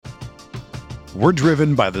We're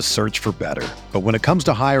driven by the search for better. But when it comes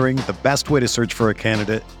to hiring, the best way to search for a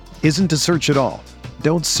candidate isn't to search at all.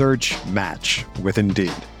 Don't search, match with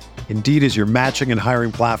Indeed. Indeed is your matching and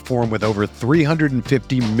hiring platform with over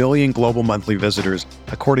 350 million global monthly visitors,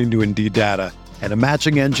 according to Indeed data, and a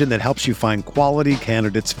matching engine that helps you find quality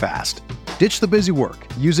candidates fast. Ditch the busy work.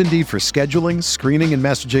 Use Indeed for scheduling, screening, and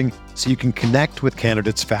messaging so you can connect with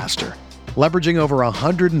candidates faster. Leveraging over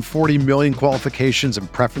 140 million qualifications and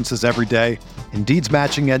preferences every day, Indeed's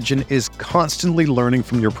matching engine is constantly learning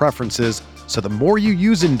from your preferences, so the more you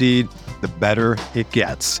use Indeed, the better it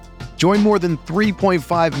gets. Join more than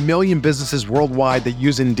 3.5 million businesses worldwide that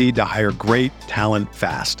use Indeed to hire great talent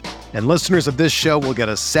fast. And listeners of this show will get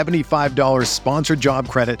a $75 sponsored job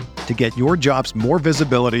credit to get your jobs more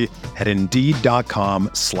visibility at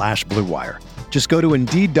Indeed.com/Blue Wire. Just go to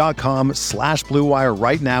Indeed.com/Blue Wire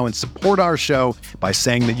right now and support our show by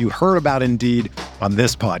saying that you heard about Indeed on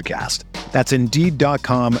this podcast. That's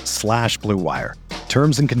Indeed.com/Blue Wire.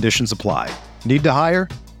 Terms and conditions apply. Need to hire?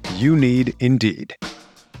 You need Indeed.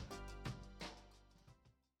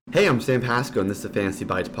 Hey, I'm Sam Pasco, and this is the Fantasy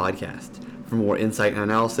Bites podcast. For more insight and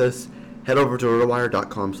analysis, head over to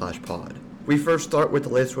rotowire.com/pod. We first start with the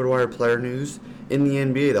latest RotoWire player news. In the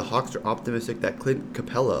NBA, the Hawks are optimistic that Clint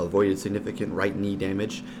Capella avoided significant right knee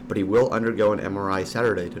damage, but he will undergo an MRI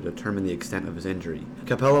Saturday to determine the extent of his injury.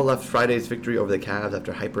 Capella left Friday's victory over the Cavs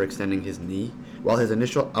after hyperextending his knee. While his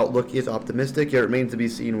initial outlook is optimistic, it remains to be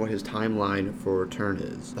seen what his timeline for return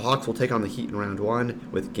is. The Hawks will take on the Heat in round 1,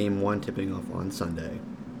 with Game 1 tipping off on Sunday.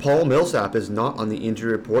 Paul Millsap is not on the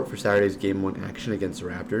injury report for Saturday's Game 1 action against the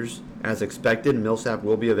Raptors. As expected, Millsap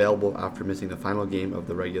will be available after missing the final game of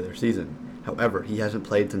the regular season. However, he hasn't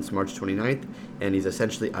played since March 29th, and he's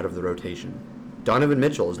essentially out of the rotation. Donovan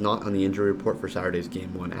Mitchell is not on the injury report for Saturday's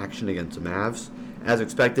Game 1 action against the Mavs. As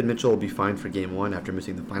expected, Mitchell will be fine for Game 1 after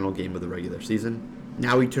missing the final game of the regular season.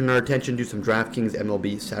 Now we turn our attention to some DraftKings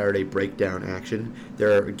MLB Saturday breakdown action.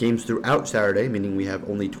 There are games throughout Saturday, meaning we have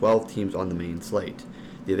only 12 teams on the main slate.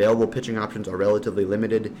 The available pitching options are relatively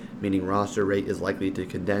limited, meaning roster rate is likely to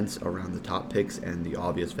condense around the top picks and the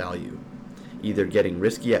obvious value. Either getting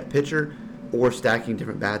risky at pitcher or stacking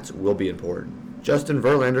different bats will be important. Justin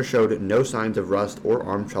Verlander showed no signs of rust or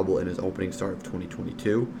arm trouble in his opening start of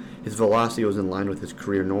 2022. His velocity was in line with his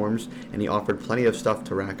career norms, and he offered plenty of stuff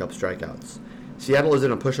to rack up strikeouts. Seattle is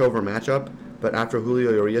in a pushover matchup, but after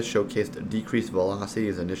Julio Urias showcased decreased velocity in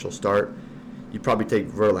his initial start, you'd probably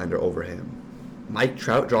take Verlander over him. Mike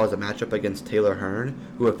Trout draws a matchup against Taylor Hearn,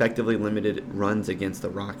 who effectively limited runs against the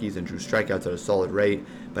Rockies and drew strikeouts at a solid rate,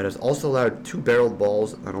 but has also allowed 2 barreled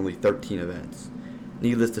balls on only 13 events.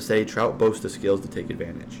 Needless to say, Trout boasts the skills to take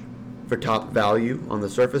advantage. For top value, on the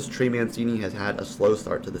surface, Trey Mancini has had a slow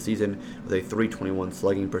start to the season with a .321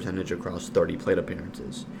 slugging percentage across 30 plate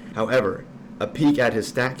appearances. However, a peek at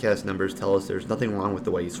his StatCast numbers tell us there's nothing wrong with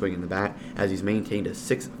the way he's swinging the bat, as he's maintained a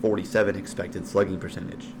 .647 expected slugging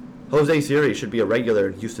percentage. Jose Siri should be a regular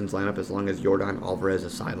in Houston's lineup as long as Yordan Alvarez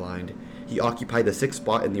is sidelined. He occupied the 6th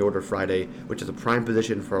spot in the order Friday, which is a prime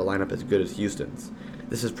position for a lineup as good as Houston's.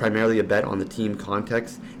 This is primarily a bet on the team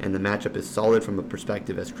context, and the matchup is solid from a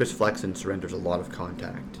perspective as Chris Flexen surrenders a lot of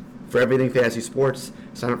contact. For everything fantasy sports,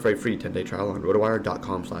 sign up for a free 10-day trial on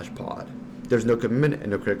rotowire.com/pod. There's no commitment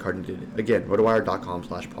and no credit card needed. Again,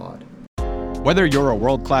 rotowire.com/pod. Whether you're a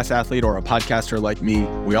world-class athlete or a podcaster like me,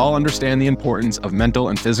 we all understand the importance of mental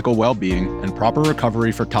and physical well-being and proper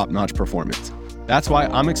recovery for top-notch performance. That's why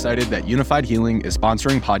I'm excited that Unified Healing is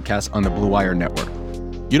sponsoring podcasts on the Blue Wire Network.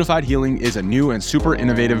 Unified Healing is a new and super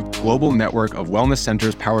innovative global network of wellness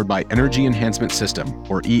centers powered by Energy Enhancement System,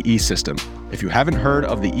 or EE System. If you haven't heard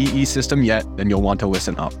of the EE System yet, then you'll want to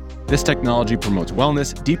listen up. This technology promotes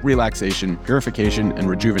wellness, deep relaxation, purification, and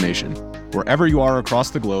rejuvenation. Wherever you are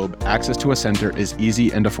across the globe, access to a center is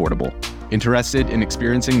easy and affordable. Interested in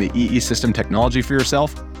experiencing the EE System technology for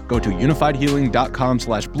yourself? Go to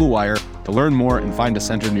unifiedhealing.com/bluewire to learn more and find a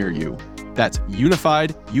center near you. That's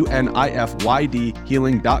unified, UNIFYD,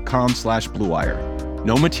 healing.com/bluewire.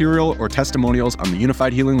 No material or testimonials on the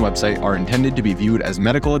Unified Healing website are intended to be viewed as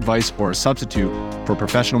medical advice or a substitute for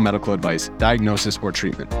professional medical advice, diagnosis, or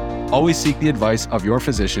treatment. Always seek the advice of your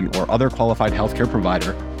physician or other qualified healthcare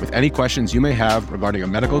provider with any questions you may have regarding a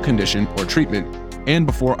medical condition or treatment and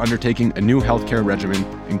before undertaking a new healthcare regimen,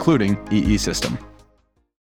 including EE System.